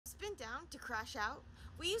spin down to crash out?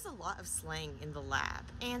 We use a lot of slang in the lab,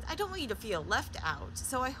 and I don't want you to feel left out,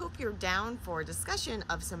 so I hope you're down for a discussion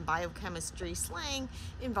of some biochemistry slang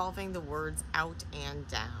involving the words out and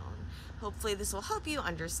down. Hopefully this will help you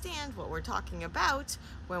understand what we're talking about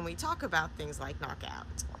when we talk about things like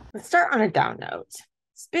knockout. Let's start on a down note.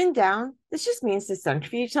 Spin down, this just means to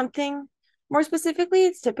centrifuge something. More specifically,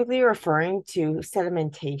 it's typically referring to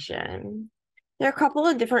sedimentation. There are a couple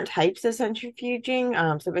of different types of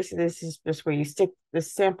centrifuging. So basically, this is just where you stick the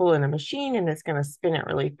sample in a machine and it's going to spin it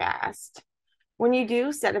really fast. When you do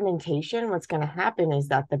sedimentation, what's going to happen is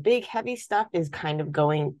that the big heavy stuff is kind of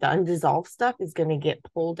going, the undissolved stuff is going to get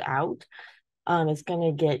pulled out. It's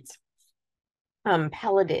going to get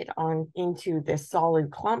pelleted on into this solid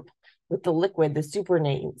clump with the liquid, the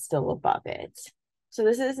supernatant, still above it. So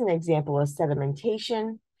this is an example of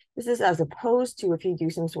sedimentation. This is as opposed to if you do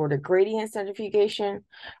some sort of gradient centrifugation,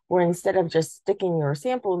 where instead of just sticking your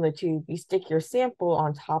sample in the tube, you stick your sample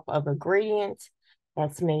on top of a gradient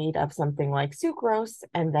that's made of something like sucrose,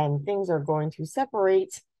 and then things are going to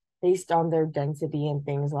separate based on their density and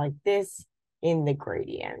things like this in the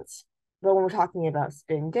gradient. But when we're talking about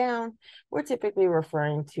spin down, we're typically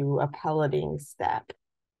referring to a pelleting step,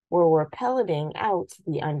 where we're pelleting out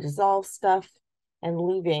the undissolved stuff and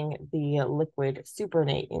leaving the liquid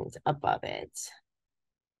supernatant above it.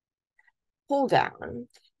 Pull down.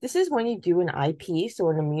 This is when you do an IP, so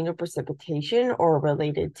an immunoprecipitation or a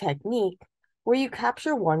related technique, where you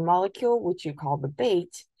capture one molecule, which you call the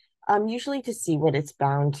bait, usually to see what it's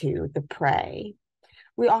bound to, the prey.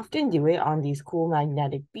 We often do it on these cool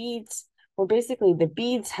magnetic beads, where basically the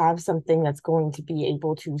beads have something that's going to be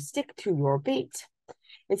able to stick to your bait.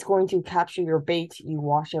 It's going to capture your bait, you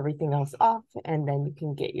wash everything else off, and then you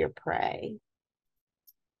can get your prey.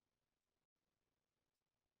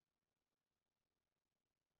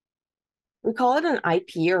 We call it an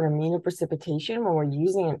IP or immunoprecipitation when we're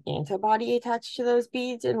using an antibody attached to those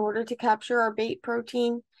beads in order to capture our bait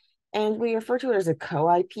protein. And we refer to it as a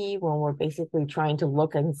CoIP when we're basically trying to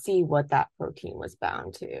look and see what that protein was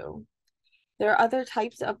bound to. There are other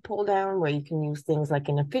types of pull down where you can use things like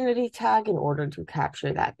an affinity tag in order to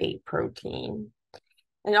capture that bait protein.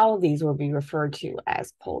 And all of these will be referred to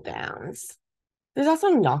as pull downs. There's also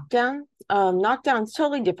knockdown. Knockdown is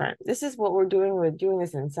totally different. This is what we're doing. We're doing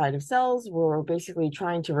this inside of cells where we're basically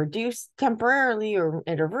trying to reduce temporarily or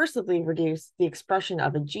irreversibly reduce the expression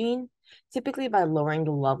of a gene, typically by lowering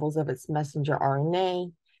the levels of its messenger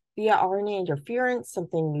RNA via RNA interference,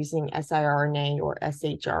 something using siRNA or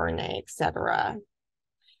shRNA, etc.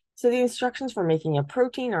 So the instructions for making a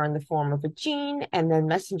protein are in the form of a gene, and then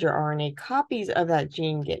messenger RNA copies of that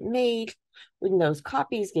gene get made, when those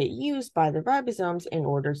copies get used by the ribosomes in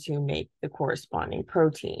order to make the corresponding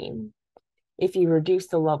protein. If you reduce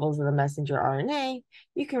the levels of the messenger RNA,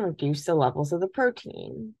 you can reduce the levels of the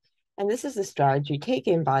protein. And this is a strategy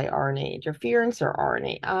taken by RNA interference or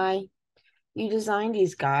RNAi. You design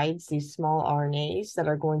these guides, these small RNAs that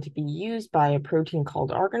are going to be used by a protein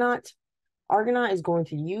called Argonaut. Argonaut is going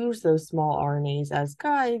to use those small RNAs as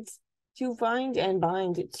guides to find and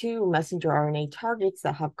bind to messenger RNA targets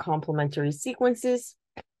that have complementary sequences,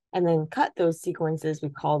 and then cut those sequences. We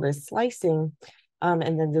call this slicing, and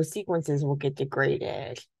then those sequences will get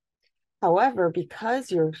degraded. However,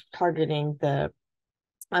 because you're targeting the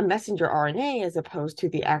messenger RNA as opposed to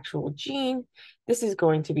the actual gene, this is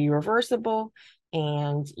going to be reversible,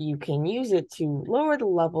 and you can use it to lower the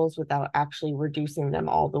levels without actually reducing them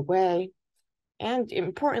all the way. And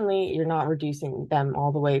importantly, you're not reducing them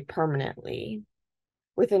all the way permanently.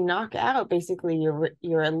 With a knockout, basically,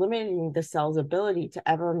 you're eliminating the cell's ability to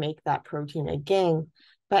ever make that protein again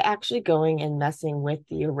by actually going and messing with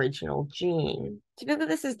the original gene. Typically,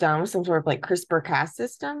 this is done with some sort of like CRISPR-Cas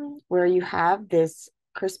system, where you have this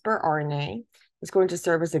CRISPR RNA is going to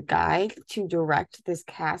serve as a guide to direct this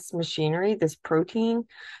Cas machinery, this protein,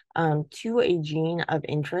 to a gene of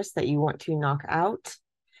interest that you want to knock out.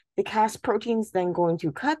 The Cas protein's then going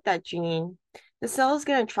to cut that gene. The cell is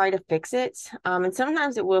going to try to fix it, and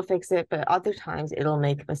sometimes it will fix it, but other times it'll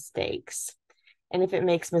make mistakes. And if it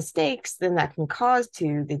makes mistakes, then that can cause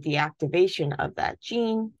to the deactivation of that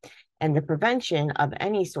gene and the prevention of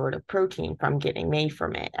any sort of protein from getting made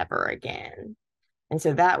from it ever again. And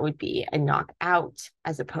so that would be a knockout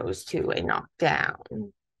as opposed to a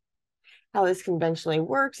knockdown. How this conventionally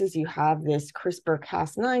works is you have this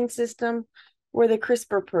CRISPR-Cas9 system where the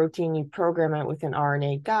CRISPR protein, you program it with an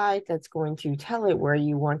RNA guide that's going to tell it where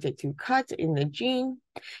you want it to cut in the gene.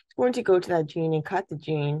 It's going to go to that gene and cut the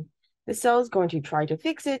gene. The cell is going to try to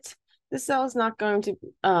fix it. The cell is not going to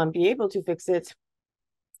be able to fix it.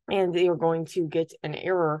 and you're going to get an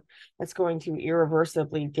error that's going to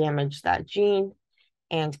irreversibly damage that gene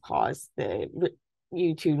and cause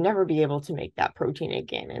you to never be able to make that protein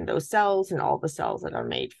again in those cells and all the cells that are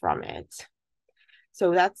made from it.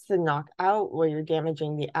 So that's the knockout, where you're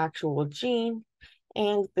damaging the actual gene,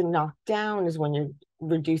 and the knockdown is when you're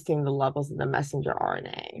reducing the levels of the messenger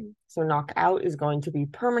RNA. So knockout is going to be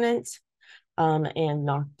permanent, and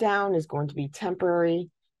knockdown is going to be temporary.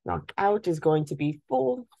 Knockout is going to be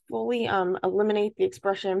fully eliminate the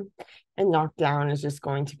expression, and knockdown is just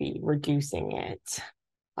going to be reducing it.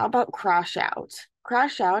 How about crash out?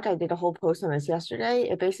 Crash out, I did a whole post on this yesterday.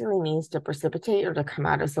 It basically means to precipitate or to come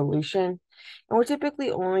out of solution. And we're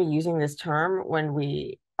typically only using this term when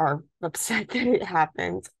we are upset that it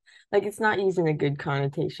happened. Like, it's not using a good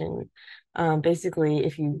connotation. Basically,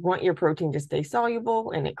 if you want your protein to stay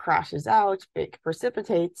soluble and it crashes out, it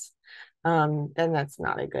precipitates, then that's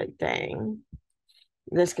not a good thing.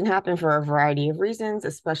 This can happen for a variety of reasons,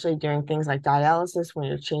 especially during things like dialysis when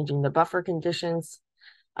you're changing the buffer conditions.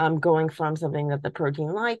 Going from something that the protein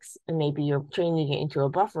likes, and maybe you're changing it into a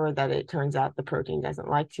buffer that it turns out the protein doesn't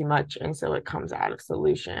like too much, and so it comes out of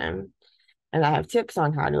solution. And I have tips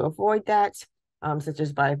on how to avoid that, such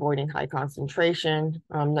as by avoiding high concentration.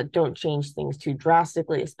 Don't change things too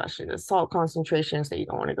drastically, especially the salt concentration, so you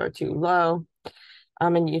don't want to go too low.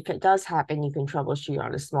 And if it does happen, you can troubleshoot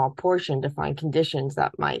on a small portion to find conditions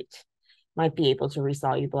that might be able to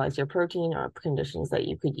resolubilize your protein, or conditions that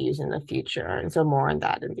you could use in the future. And so more on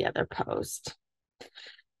that in the other post.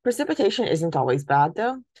 Precipitation isn't always bad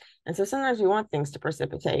though. And so sometimes we want things to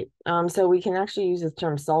precipitate. So we can actually use the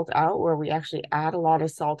term salt out, where we actually add a lot of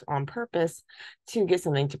salt on purpose to get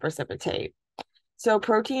something to precipitate. So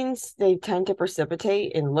proteins, they tend to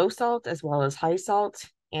precipitate in low salt as well as high salt.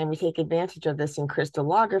 And we take advantage of this in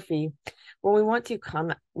crystallography when we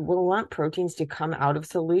want proteins to come out of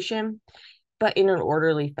solution, but in an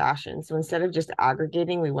orderly fashion. So instead of just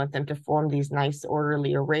aggregating, we want them to form these nice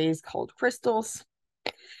orderly arrays called crystals.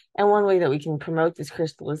 And one way that we can promote this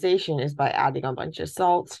crystallization is by adding a bunch of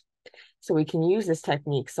salt. So we can use this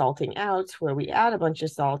technique, salting out, where we add a bunch of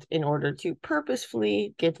salt in order to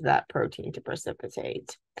purposefully get that protein to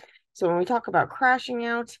precipitate. So when we talk about crashing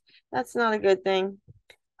out, that's not a good thing.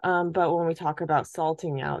 But when we talk about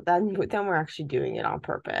salting out, then we're actually doing it on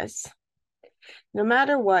purpose. No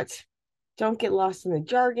matter what, don't get lost in the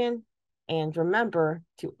jargon, and remember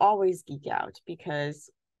to always geek out, because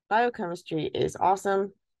biochemistry is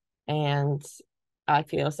awesome, and I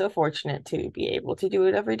feel so fortunate to be able to do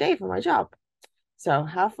it every day for my job. So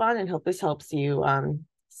have fun, and hope this helps you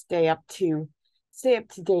stay up to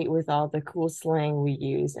date with all the cool slang we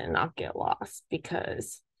use and not get lost,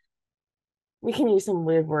 because we can use some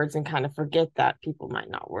weird words and kind of forget that people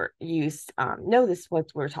might not know this what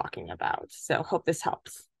we're talking about. So hope this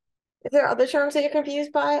helps. If there are other terms that you're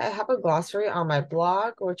confused by, I have a glossary on my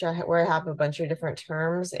blog, where I have a bunch of different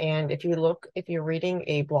terms. And if you're reading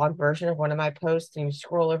a blog version of one of my posts and you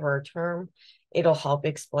scroll over a term, it'll help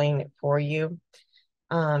explain it for you.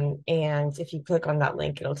 And if you click on that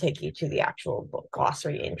link, it'll take you to the actual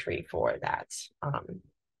glossary entry for that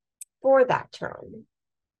term.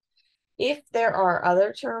 If there are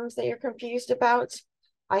other terms that you're confused about,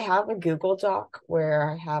 I have a Google Doc where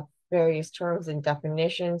I have various terms and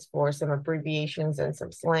definitions for some abbreviations and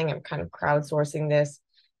some slang. I'm kind of crowdsourcing this.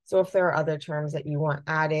 So if there are other terms that you want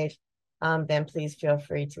added, then please feel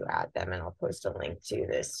free to add them, and I'll post a link to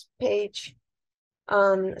this page.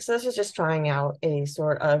 So this is just trying out a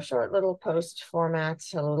sort of short little post format,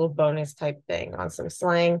 a little bonus type thing on some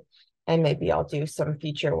slang, and maybe I'll do some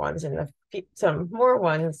feature ones some more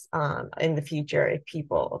ones in the future if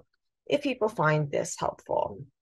people find this helpful.